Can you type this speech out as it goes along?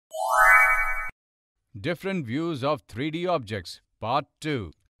Different views of 3D objects, part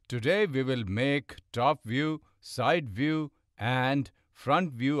 2. Today we will make top view, side view and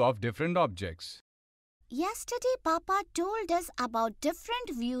front view of different objects. Yesterday, Papa told us about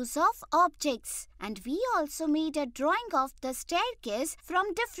different views of objects, and we also made a drawing of the staircase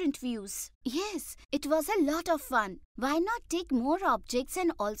from different views. Yes, it was a lot of fun. Why not take more objects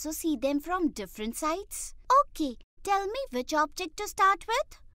and also see them from different sides? Okay, tell me which object to start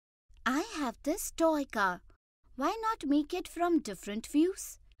with. I have this toy car. Why not make it from different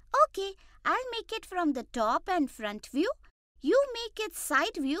views? Okay, I'll make it from the top and front view. You make it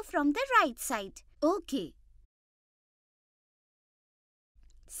side view from the right side. Okay.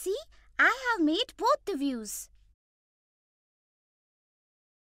 See, I have made both the views.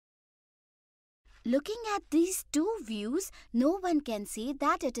 Looking at these two views, no one can say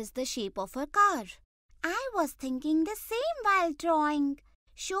that it is the shape of a car. I was thinking the same while drawing.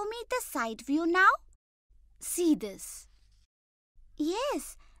 Show me the side view now. See this.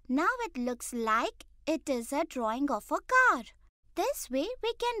 Yes, now it looks like it is a drawing of a car. This way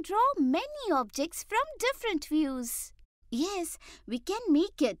we can draw many objects from different views. Yes, we can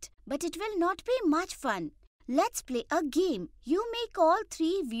make it, but it will not be much fun. Let's play a game. You make all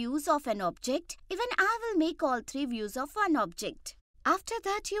three views of an object. Even I will make all three views of one object. After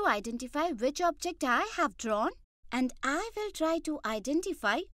that, you identify which object I have drawn, and I will try to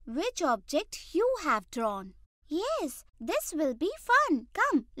identify which object you have drawn. Yes, this will be fun.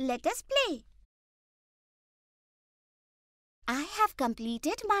 Come, let us play. I have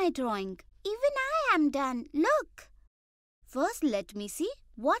completed my drawing. Even I am done. Look. First, let me see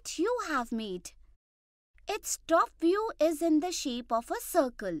what you have made. Its top view is in the shape of a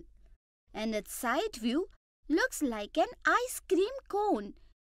circle, and its side view looks like an ice cream cone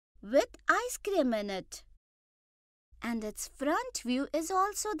with ice cream in it. And its front view is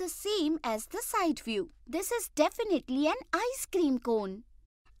also the same as the side view. This is definitely an ice cream cone.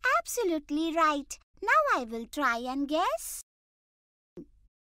 Absolutely right. Now I will try and guess.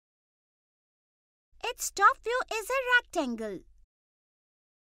 Its top view is a rectangle.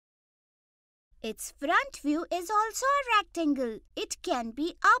 Its front view is also a rectangle. It can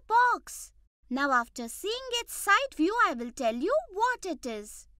be a box. Now after seeing its side view, I will tell you what it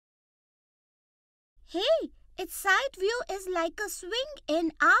is. Hey, its side view is like a swing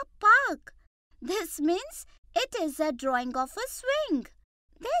in a park. This means it is a drawing of a swing.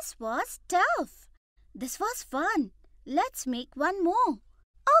 This was tough. This was fun. Let's make one more.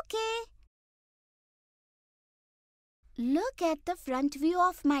 Okay. Look at the front view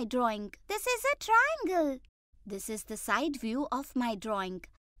of my drawing. This is a triangle. This is the side view of my drawing.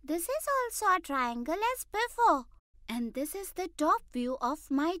 This is also a triangle as before. And this is the top view of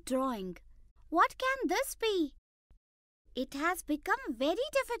my drawing. What can this be? It has become very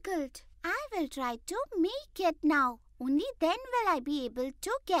difficult. I will try to make it now. Only then will I be able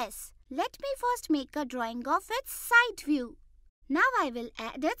to guess. Let me first make a drawing of its side view. Now I will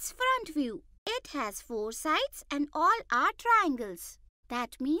add its front view. It has 4 sides and all are triangles.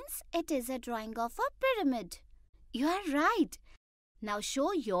 That means it is a drawing of a pyramid. You are right. Now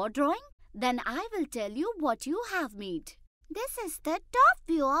show your drawing. Then I will tell you what you have made. This is the top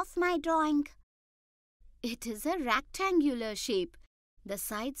view of my drawing. It is a rectangular shape, the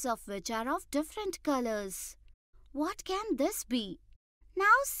sides of which are of different colors. What can this be?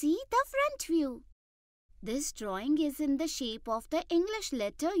 Now see the front view. This drawing is in the shape of the English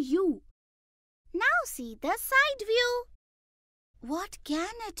letter U. Now see the side view. What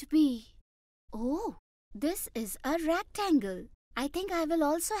can it be? Oh, this is a rectangle. I think I will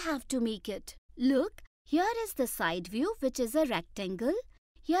also have to make it. Look, here is the side view, which is a rectangle.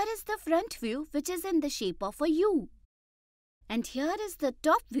 Here is the front view, which is in the shape of a U. And here is the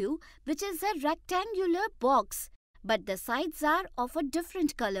top view, which is a rectangular box, but the sides are of a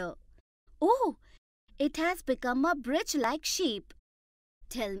different color. Oh, it has become a bridge-like shape.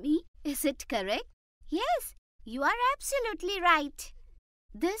 Tell me, is it correct? Yes, you are absolutely right.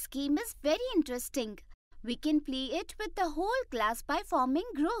 This game is very interesting. We can play it with the whole class by forming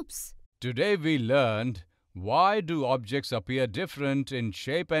groups. Today we learned why do objects appear different in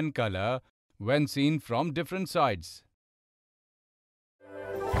shape and color when seen from different sides.